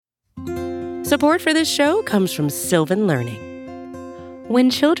Support for this show comes from Sylvan Learning. When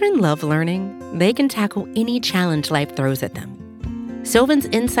children love learning, they can tackle any challenge life throws at them. Sylvan's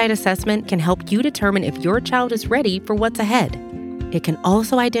Insight Assessment can help you determine if your child is ready for what's ahead. It can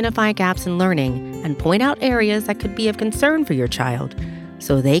also identify gaps in learning and point out areas that could be of concern for your child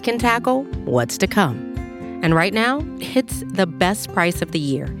so they can tackle what's to come. And right now, it's the best price of the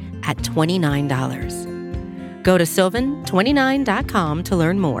year at $29. Go to sylvan29.com to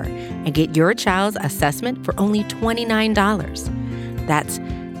learn more and get your child's assessment for only $29. That's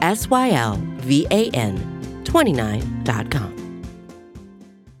SYLVAN 29.com.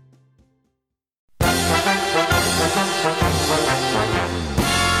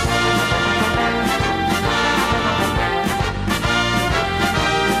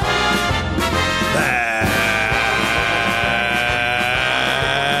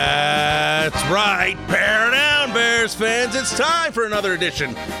 That's right. Bear down, Bears fans. It's time for another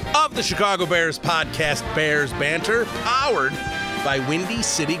edition of the Chicago Bears podcast, Bears Banter, powered by Windy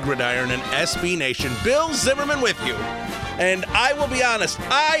City Gridiron and SB Nation. Bill Zimmerman with you. And I will be honest,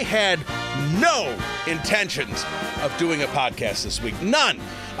 I had no intentions of doing a podcast this week. None.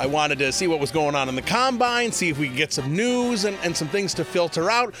 I wanted to see what was going on in the Combine, see if we could get some news and some things to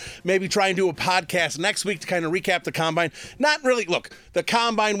filter out. Maybe try and do a podcast next week to kind of recap the Combine. Not really. Look, the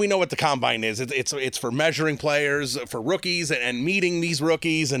Combine, we know what the Combine is. It's for measuring players, for rookies, and meeting these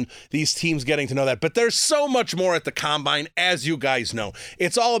rookies and these teams getting to know that. But there's so much more at the Combine, as you guys know.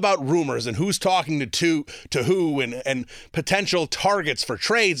 It's all about rumors and who's talking to who and potential targets for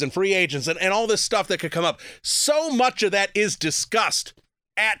trades and free agents and all this stuff that could come up. So much of that is discussed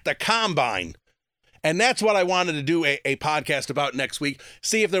at the Combine. And that's what I wanted to do a podcast about next week.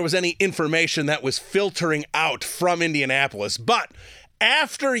 See if there was any information that was filtering out from Indianapolis. But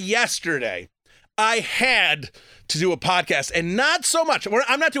after yesterday, I had to do a podcast, and not so much.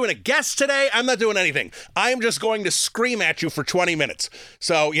 I'm not doing a guest today. I'm not doing anything. I'm just going to scream at you for 20 minutes.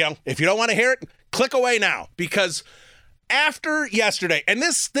 So, if you don't want to hear it, click away now, because after yesterday, and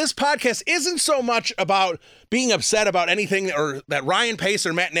this podcast isn't so much about being upset about anything or that Ryan Pace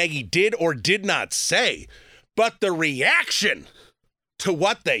or Matt Nagy did or did not say, but the reaction to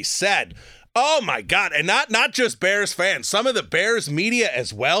what they said. Oh my God. And not just Bears fans, some of the Bears media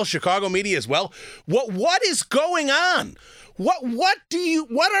as well, Chicago media as well. What is going on? What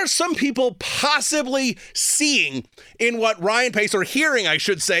are some people possibly seeing in what Ryan Pace, or hearing, I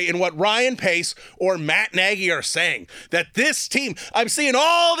should say, in what Ryan Pace or Matt Nagy are saying? That this team, I'm seeing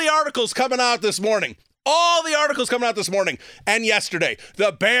all the articles coming out this morning. And yesterday,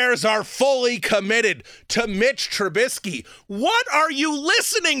 the Bears are fully committed to Mitch Trubisky. What are you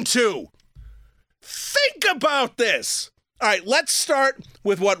listening to? Think about this. All right, let's start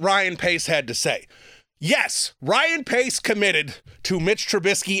with what Ryan Pace had to say. Yes, Ryan Pace committed to Mitch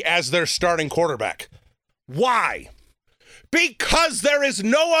Trubisky as their starting quarterback. Why? Because there is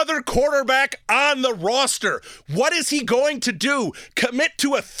no other quarterback on the roster. What is he going to do? Commit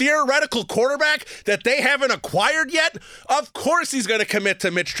to a theoretical quarterback that they haven't acquired yet? Of course he's going to commit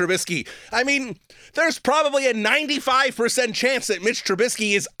to Mitch Trubisky. I mean, there's probably a 95% chance that Mitch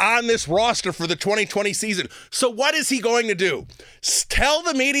Trubisky is on this roster for the 2020 season. So what is he going to do? Tell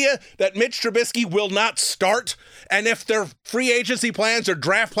the media that Mitch Trubisky will not start, and if their free agency plans or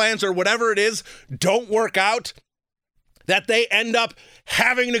draft plans or whatever it is don't work out, that they end up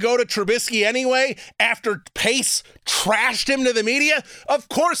having to go to Trubisky anyway after Pace trashed him to the media? Of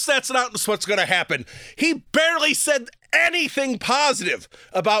course that's not what's going to happen. He barely said anything positive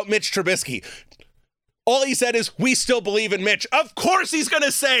about Mitch Trubisky. All he said is, we still believe in Mitch. Of course he's going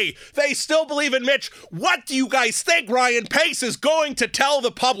to say they still believe in Mitch. What do you guys think Ryan Pace is going to tell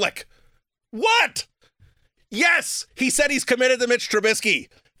the public? What? Yes, he said he's committed to Mitch Trubisky.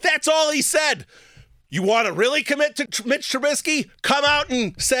 That's all he said. You want to really commit to Mitch Trubisky? Come out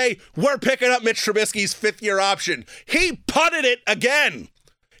and say, we're picking up Mitch Trubisky's fifth-year option. He punted it again.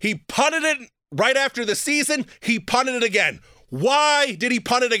 He punted it right after the season. He punted it again. Why did he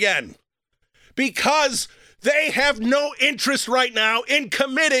punt it again? Because they have no interest right now in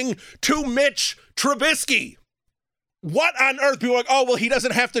committing to Mitch Trubisky. What on earth? People are like, oh, well, he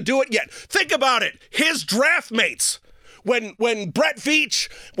doesn't have to do it yet. Think about it. His draft mates, when Brett Veach,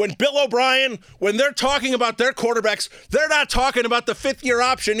 when Bill O'Brien, when they're talking about their quarterbacks, they're not talking about the fifth-year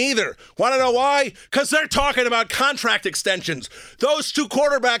option either. Want to know why? Because they're talking about contract extensions. Those two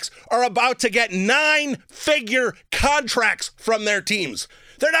quarterbacks are about to get 9-figure contracts from their teams.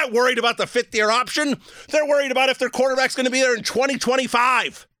 They're not worried about the fifth-year option. They're worried about if their quarterback's going to be there in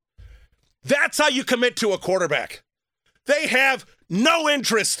 2025. That's how you commit to a quarterback. They have no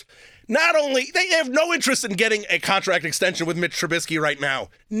interest. Not only, they have no interest in getting a contract extension with Mitch Trubisky right now.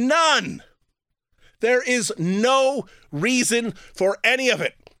 None. There is no reason for any of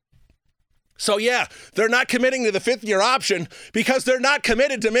it. So yeah, they're not committing to the fifth-year option because they're not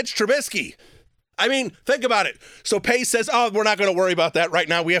committed to Mitch Trubisky. I mean, think about it. So Pace says, oh, we're not going to worry about that right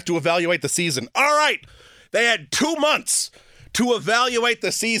now. We have to evaluate the season. All right. They had 2 months to evaluate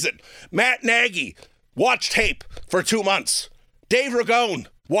the season. Matt Nagy watched tape for 2 months. Dave Ragone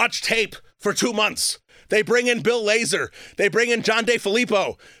watched tape for 2 months. They bring in Bill Lazor. They bring in John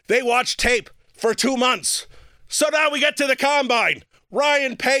DeFilippo. They watch tape for 2 months. So now we get to the combine.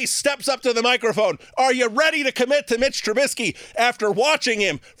 Ryan Pace steps up to the microphone. Are you ready to commit to Mitch Trubisky after watching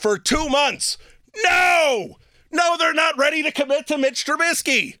him for 2 months? No! No, they're not ready to commit to Mitch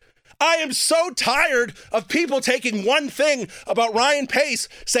Trubisky. I am so tired of people taking one thing about Ryan Pace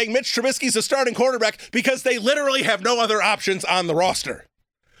saying Mitch Trubisky's a starting quarterback because they literally have no other options on the roster.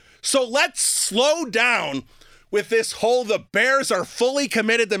 So let's slow down with this whole the Bears are fully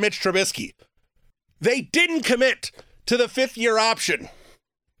committed to Mitch Trubisky. They didn't commit to the fifth-year option.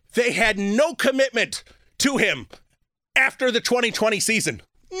 They had no commitment to him after the 2020 season.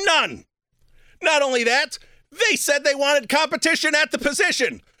 None. Not only that, they said they wanted competition at the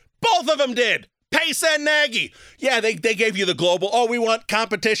position. Both of them did. Pace and Nagy. Yeah, they gave you the global, oh, we want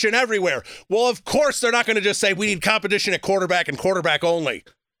competition everywhere. Well, of course they're not going to just say we need competition at quarterback and quarterback only.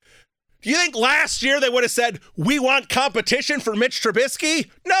 Do you think last year they would have said, we want competition for Mitch Trubisky?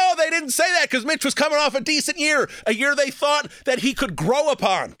 No, they didn't say that because Mitch was coming off a decent year, a year they thought that he could grow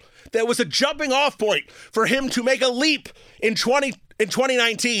upon. That was a jumping off point for him to make a leap in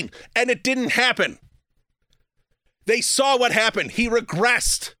 2019, and it didn't happen. They saw what happened. He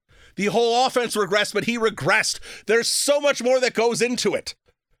regressed. The whole offense regressed, but he regressed. There's so much more that goes into it.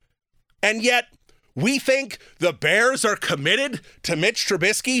 And yet, we think the Bears are committed to Mitch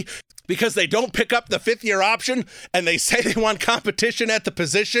Trubisky because they don't pick up the fifth-year option and they say they want competition at the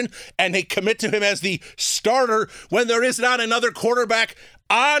position and they commit to him as the starter when there is not another quarterback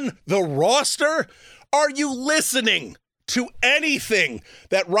on the roster? Are you listening to anything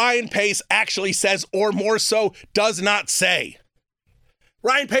that Ryan Pace actually says, or more so, does not say?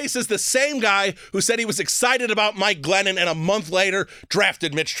 Ryan Pace is the same guy who said he was excited about Mike Glennon and a month later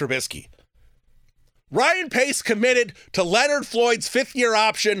drafted Mitch Trubisky. Ryan Pace committed to Leonard Floyd's fifth-year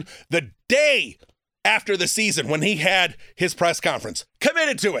option the day after the season when he had his press conference.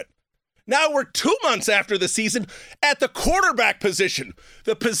 Committed to it. Now we're 2 months after the season at the quarterback position,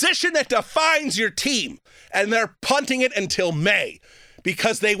 the position that defines your team, and they're punting it until May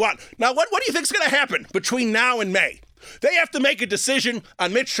because they want. Now, what do you think is going to happen between now and May? They have to make a decision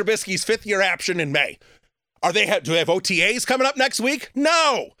on Mitch Trubisky's fifth-year option in May. Do they have OTAs coming up next week?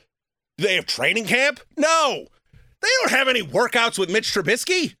 No. Do they have training camp? No. They don't have any workouts with Mitch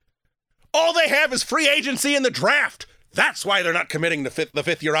Trubisky. All they have is free agency and the draft. That's why they're not committing the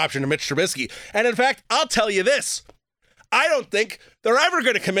fifth-year option to Mitch Trubisky. And in fact, I'll tell you this. I don't think they're ever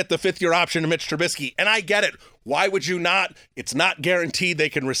going to commit the fifth-year option to Mitch Trubisky. And I get it. Why would you not? It's not guaranteed they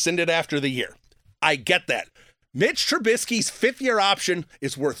can rescind it after the year. I get that. Mitch Trubisky's fifth-year option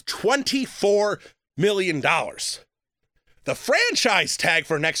is worth $24 million. The franchise tag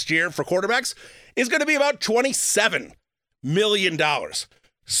for next year for quarterbacks is going to be about $27 million.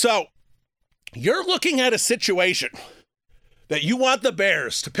 So you're looking at a situation that you want the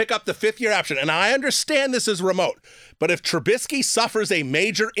Bears to pick up the fifth-year option, and I understand this is remote, but if Trubisky suffers a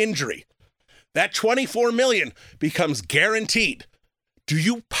major injury, that $24 million becomes guaranteed. Do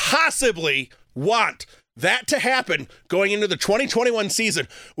you possibly want that to happen going into the 2021 season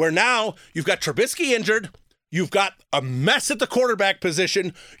where now you've got Trubisky injured, you've got a mess at the quarterback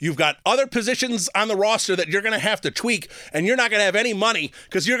position, you've got other positions on the roster that you're going to have to tweak, and you're not going to have any money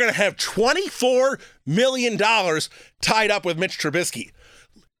because you're going to have $24 million tied up with Mitch Trubisky.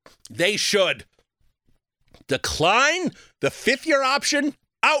 They should decline the fifth-year option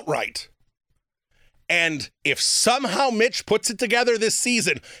outright. And if somehow Mitch puts it together this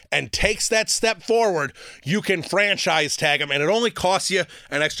season and takes that step forward, you can franchise tag him, and it only costs you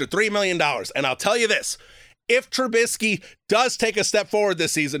an extra $3 million. And I'll tell you this, if Trubisky does take a step forward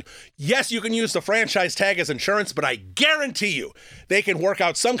this season, yes, you can use the franchise tag as insurance, but I guarantee you they can work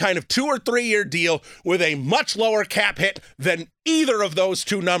out some kind of 2 or 3 year deal with a much lower cap hit than either of those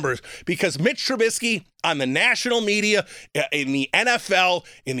two numbers, because Mitch Trubisky on the national media, in the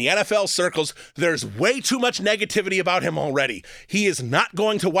NFL circles, there's way too much negativity about him already. He is not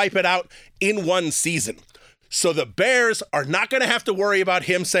going to wipe it out in one season. So the Bears are not going to have to worry about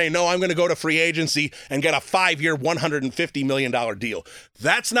him saying, no, I'm going to go to free agency and get a 5-year, $150 million deal.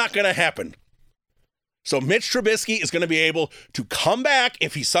 That's not going to happen. So Mitch Trubisky is going to be able to come back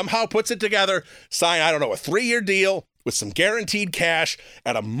if he somehow puts it together, sign, I don't know, a 3-year deal, with some guaranteed cash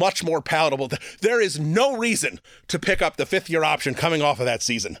at a much more palatable. There is no reason to pick up the fifth-year option coming off of that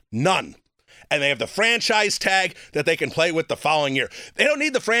season. None. And they have the franchise tag that they can play with the following year. They don't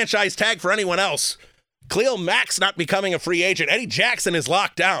need the franchise tag for anyone else. Khalil Mack's not becoming a free agent. Eddie Jackson is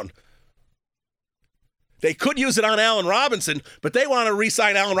locked down. They could use it on Allen Robinson, but they want to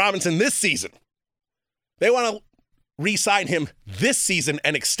re-sign Allen Robinson this season. They want to re-sign him this season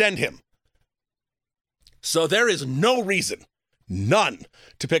and extend him. So there is no reason, none,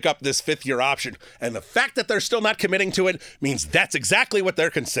 to pick up this fifth-year option. And the fact that they're still not committing to it means that's exactly what they're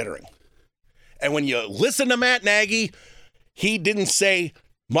considering. And when you listen to Matt Nagy, he didn't say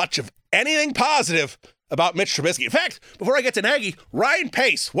much of anything positive about Mitch Trubisky. In fact, before I get to Nagy, Ryan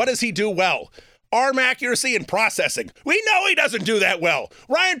Pace, what does he do well? Arm accuracy and processing. We know he doesn't do that well.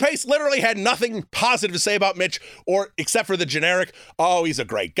 Ryan Pace literally had nothing positive to say about Mitch, or except for the generic, oh, he's a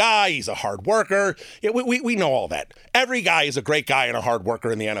great guy, he's a hard worker. Yeah, we know all that. Every guy is a great guy and a hard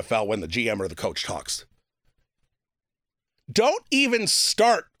worker in the NFL when the GM or the coach talks. Don't even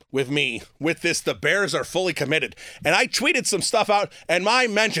start with me with this, the Bears are fully committed. And I tweeted some stuff out, and my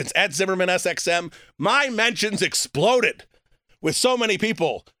mentions, at Zimmerman SXM, my mentions exploded with so many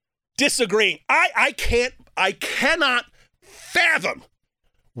people disagreeing. I cannot fathom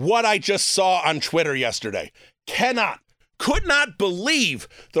what I just saw on Twitter yesterday. Could not believe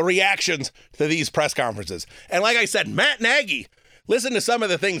the reactions to these press conferences. And like I said, Matt Nagy, listen to some of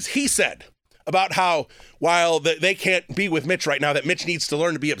the things he said about how, while they can't be with Mitch right now, that Mitch needs to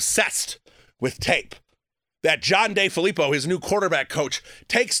learn to be obsessed with tape. That John DeFilippo, his new quarterback coach,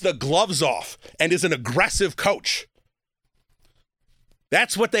 takes the gloves off and is an aggressive coach.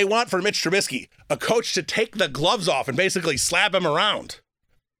 That's what they want for Mitch Trubisky, a coach to take the gloves off and basically slap him around.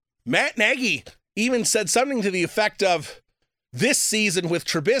 Matt Nagy even said something to the effect of, this season with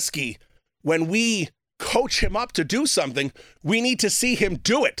Trubisky, when we coach him up to do something, we need to see him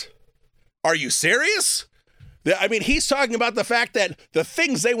do it. Are you serious? I mean, he's talking about the fact that the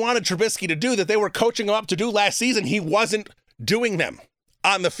things they wanted Trubisky to do that they were coaching him up to do last season, he wasn't doing them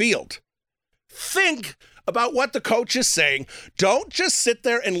on the field. Think about what the coach is saying. Don't just sit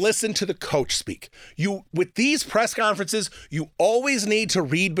there and listen to the coach speak. With these press conferences, you always need to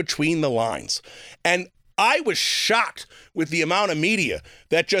read between the lines. And I was shocked with the amount of media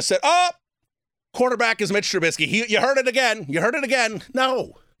that just said, oh, quarterback is Mitch Trubisky. You heard it again. You heard it again.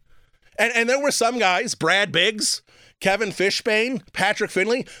 No. And there were some guys, Brad Biggs, Kevin Fishbane, Patrick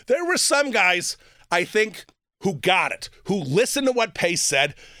Finley. There were some guys, I think, who got it, who listened to what Pace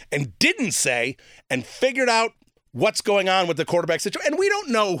said and didn't say and figured out what's going on with the quarterback situation. And we don't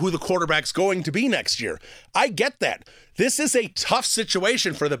know who the quarterback's going to be next year. I get that. This is a tough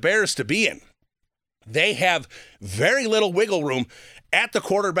situation for the Bears to be in. They have very little wiggle room at the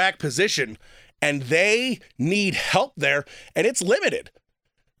quarterback position, and they need help there, and it's limited.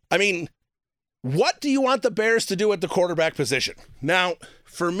 I mean, what do you want the Bears to do at the quarterback position? Now,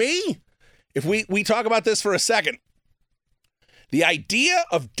 for me, if we talk about this for a second, the idea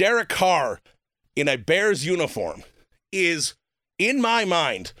of Derek Carr in a Bears uniform is, in my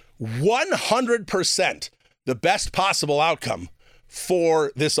mind, 100% the best possible outcome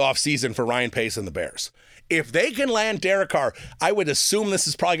for this offseason for Ryan Pace and the Bears. If they can land Derek Carr, I would assume this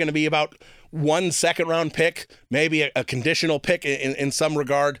is probably going to be about 1 second-round pick, maybe a conditional pick in some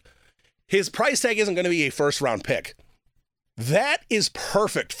regard. His price tag isn't going to be a first-round pick. That is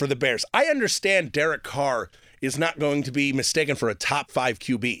perfect for the Bears. I understand Derek Carr is not going to be mistaken for a top 5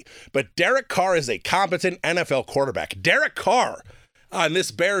 QB, but Derek Carr is a competent NFL quarterback. Derek Carr on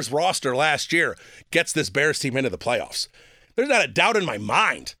this Bears roster last year gets this Bears team into the playoffs. There's not a doubt in my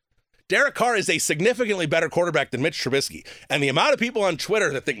mind. Derek Carr is a significantly better quarterback than Mitch Trubisky. And the amount of people on Twitter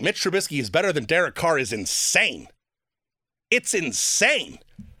that think Mitch Trubisky is better than Derek Carr is insane. It's insane.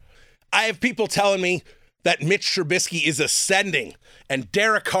 I have people telling me that Mitch Trubisky is ascending and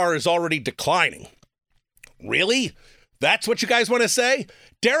Derek Carr is already declining. Really? That's what you guys want to say?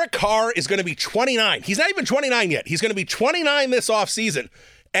 Derek Carr is going to be 29. He's not even 29 yet. He's going to be 29 this offseason.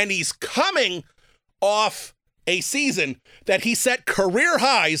 And he's coming off a season that he set career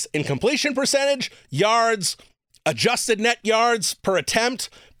highs in completion percentage, yards, adjusted net yards per attempt,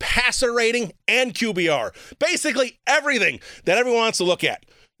 passer rating, and QBR. Basically everything that everyone wants to look at.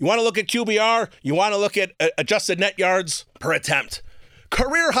 You want to look at QBR, you want to look at adjusted net yards per attempt.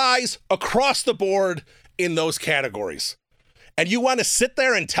 Career highs across the board in those categories. And you want to sit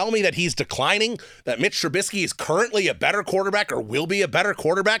there and tell me that he's declining, that Mitch Trubisky is currently a better quarterback or will be a better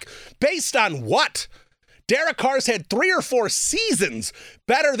quarterback? Based on what? Derek Carr's had 3 or 4 seasons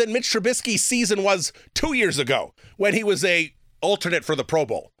better than Mitch Trubisky's season was 2 years ago when he was a alternate for the Pro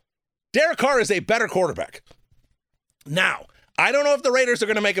Bowl. Derek Carr is a better quarterback. Now, I don't know if the Raiders are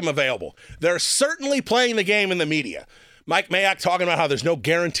going to make him available. They're certainly playing the game in the media. Mike Mayock talking about how there's no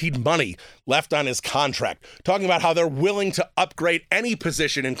guaranteed money left on his contract, talking about how they're willing to upgrade any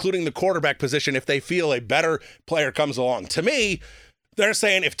position, including the quarterback position, if they feel a better player comes along. To me, they're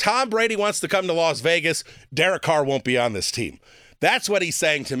saying if Tom Brady wants to come to Las Vegas, Derek Carr won't be on this team. That's what he's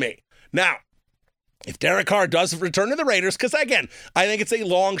saying to me. Now, if Derek Carr does return to the Raiders, because again, I think it's a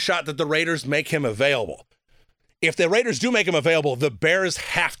long shot that the Raiders make him available. If the Raiders do make him available, the Bears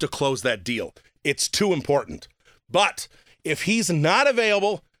have to close that deal. It's too important. But if he's not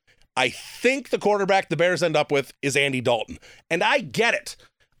available, I think the quarterback the Bears end up with is Andy Dalton. And I get it.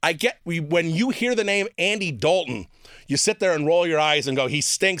 When you hear the name Andy Dalton, you sit there and roll your eyes and go, he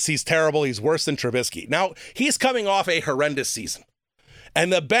stinks, he's terrible, he's worse than Trubisky. Now, he's coming off a horrendous season.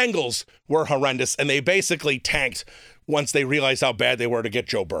 And the Bengals were horrendous, and they basically tanked once they realized how bad they were to get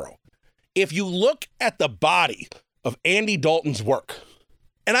Joe Burrow. If you look at the body of Andy Dalton's work,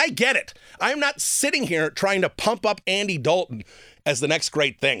 and I get it, I'm not sitting here trying to pump up Andy Dalton as the next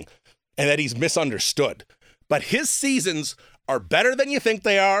great thing and that he's misunderstood. But his seasons are better than you think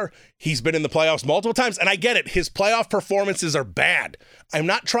they are. He's been in the playoffs multiple times, and I get it. His playoff performances are bad. I'm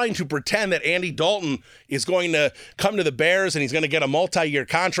not trying to pretend that Andy Dalton is going to come to the Bears and he's going to get a multi-year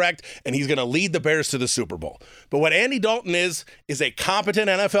contract and he's going to lead the Bears to the Super Bowl. But what Andy Dalton is a competent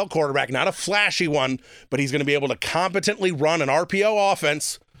NFL quarterback, not a flashy one, but he's going to be able to competently run an RPO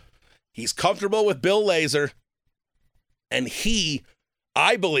offense. He's comfortable with Bill Lazor, and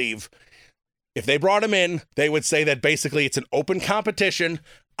I believe, if they brought him in, they would say that basically it's an open competition.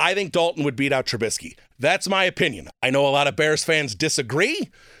 I think Dalton would beat out Trubisky. That's my opinion. I know a lot of Bears fans disagree,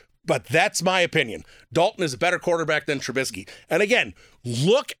 but that's my opinion. Dalton is a better quarterback than Trubisky. And again,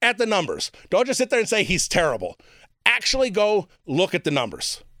 look at the numbers. Don't just sit there and say he's terrible. Actually go look at the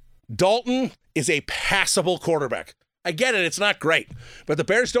numbers. Dalton is a passable quarterback. I get it, it's not great, but the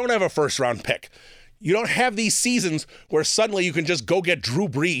Bears don't have a first-round pick. You don't have these seasons where suddenly you can just go get Drew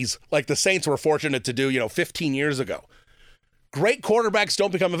Brees like the Saints were fortunate to do, 15 years ago. Great quarterbacks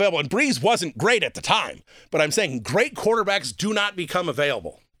don't become available. And Brees wasn't great at the time, but I'm saying great quarterbacks do not become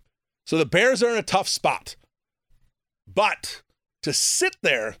available. So the Bears are in a tough spot. But to sit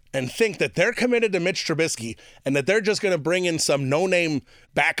there and think that they're committed to Mitch Trubisky and that they're just going to bring in some no-name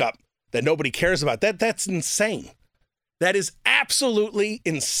backup that nobody cares about, that's insane. That is absolutely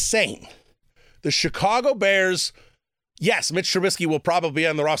insane. The Chicago Bears, yes, Mitch Trubisky will probably be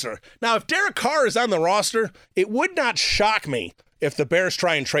on the roster. Now, if Derek Carr is on the roster, it would not shock me if the Bears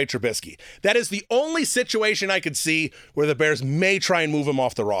try and trade Trubisky. That is the only situation I could see where the Bears may try and move him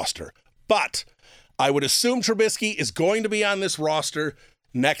off the roster. But I would assume Trubisky is going to be on this roster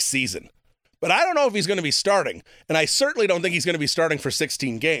next season. But I don't know if he's going to be starting, and I certainly don't think he's going to be starting for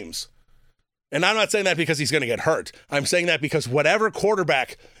 16 games. And I'm not saying that because he's going to get hurt. I'm saying that because whatever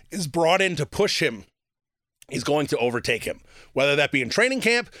quarterback is brought in to push him is going to overtake him, whether that be in training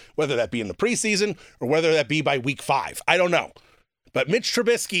camp, whether that be in the preseason, or whether that be by week 5. I don't know. But Mitch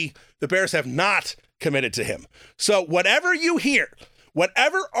Trubisky, the Bears have not committed to him. So whatever you hear,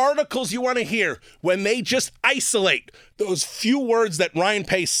 whatever articles you want to hear, when they just isolate those few words that Ryan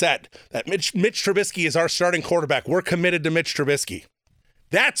Pace said, that Mitch Trubisky is our starting quarterback, we're committed to Mitch Trubisky.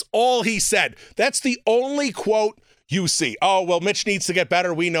 That's all he said. That's the only quote you see. Oh, well, Mitch needs to get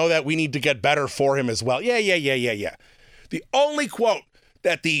better. We know that we need to get better for him as well. Yeah. The only quote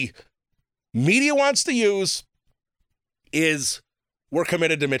that the media wants to use is, we're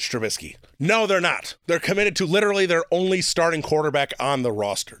committed to Mitch Trubisky. No, they're not. They're committed to literally their only starting quarterback on the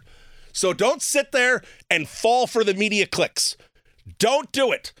roster. So don't sit there and fall for the media clicks. Don't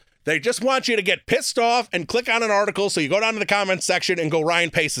do it. They just want you to get pissed off and click on an article so you go down to the comments section and go, Ryan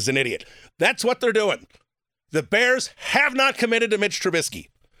Pace is an idiot. That's what they're doing. The Bears have not committed to Mitch Trubisky.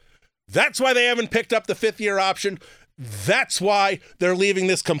 That's why they haven't picked up the 5th-year option. That's why they're leaving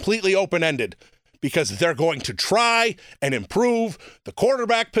this completely open-ended, because they're going to try and improve the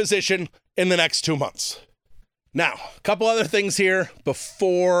quarterback position in the next 2 months. Now, a couple other things here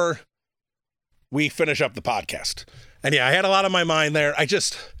before we finish up the podcast. And yeah, I had a lot on my mind there.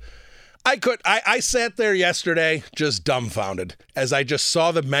 I sat there yesterday just dumbfounded as I just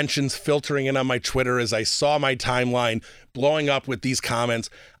saw the mentions filtering in on my Twitter, as I saw my timeline blowing up with these comments.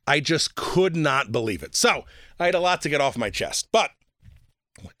 I just could not believe it. So I had a lot to get off my chest. But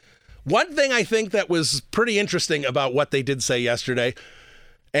one thing I think that was pretty interesting about what they did say yesterday,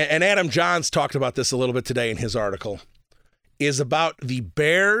 and Adam Johns talked about this a little bit today in his article, is about the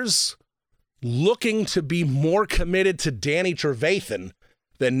Bears looking to be more committed to Danny Trevathan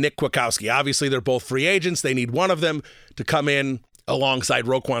than Nick Kwiatkowski. Obviously, they're both free agents. They need one of them to come in alongside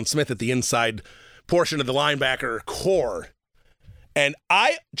Roquan Smith at the inside portion of the linebacker core. And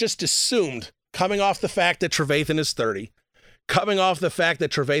I just assumed, coming off the fact that Trevathan is 30, coming off the fact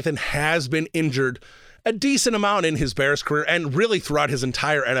that Trevathan has been injured a decent amount in his Bears career and really throughout his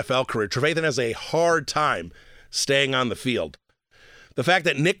entire NFL career, Trevathan has a hard time staying on the field. The fact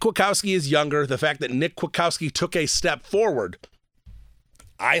that Nick Kwiatkowski is younger, the fact that Nick Kwiatkowski took a step forward,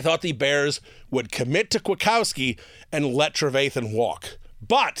 I thought the Bears would commit to Kwiatkowski and let Trevathan walk.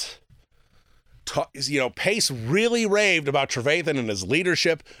 But Pace really raved about Trevathan and his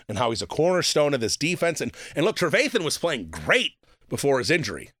leadership and how he's a cornerstone of this defense. And look, Trevathan was playing great before his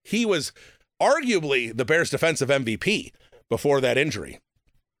injury. He was arguably the Bears' defensive MVP before that injury.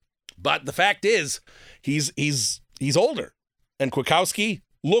 But the fact is, he's older, and Kwiatkowski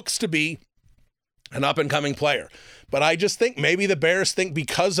looks to be an up-and-coming player. But I just think maybe the Bears think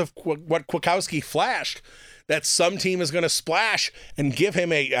because of what Kwiatkowski flashed, that some team is going to splash and give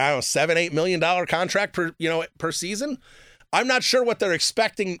him a $7-8 million contract per season. I'm not sure what they're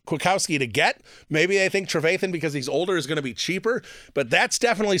expecting Kwiatkowski to get. Maybe they think Trevathan, because he's older, is going to be cheaper. But that's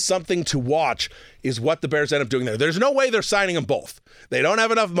definitely something to watch, is what the Bears end up doing there. There's no way they're signing them both. They don't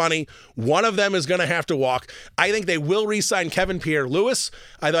have enough money. One of them is going to have to walk. I think they will re-sign Kevin Pierre-Louis.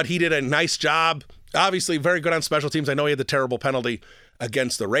 I thought he did a nice job. Obviously, very good on special teams. I know he had the terrible penalty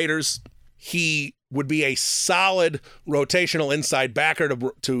against the Raiders. He would be a solid rotational inside backer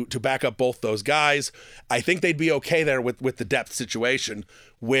to back up both those guys. I think they'd be okay there with the depth situation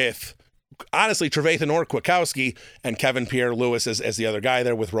with, honestly, Trevathan or Kwiatkowski and Kevin Pierre-Louis as the other guy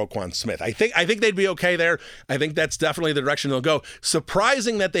there with Roquan Smith. I think they'd be okay there. I think that's definitely the direction they'll go.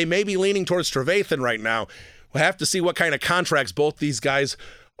 Surprising that they may be leaning towards Trevathan right now. We'll have to see what kind of contracts both these guys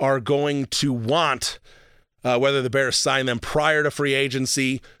are going to want, whether the Bears sign them prior to free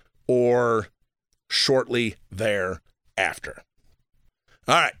agency or shortly thereafter.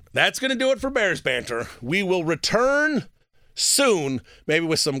 All right, that's going to do it for Bears Banter. We will return soon, maybe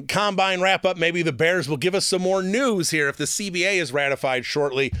with some combine wrap-up. Maybe the Bears will give us some more news here. If the CBA is ratified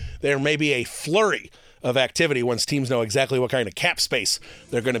shortly, there may be a flurry of activity once teams know exactly what kind of cap space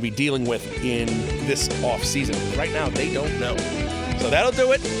they're going to be dealing with in this offseason. Right now, they don't know. So that'll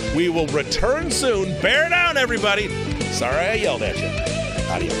do it. We will return soon. Bear down, everybody. Sorry I yelled at you.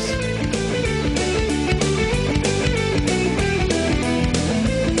 Adios.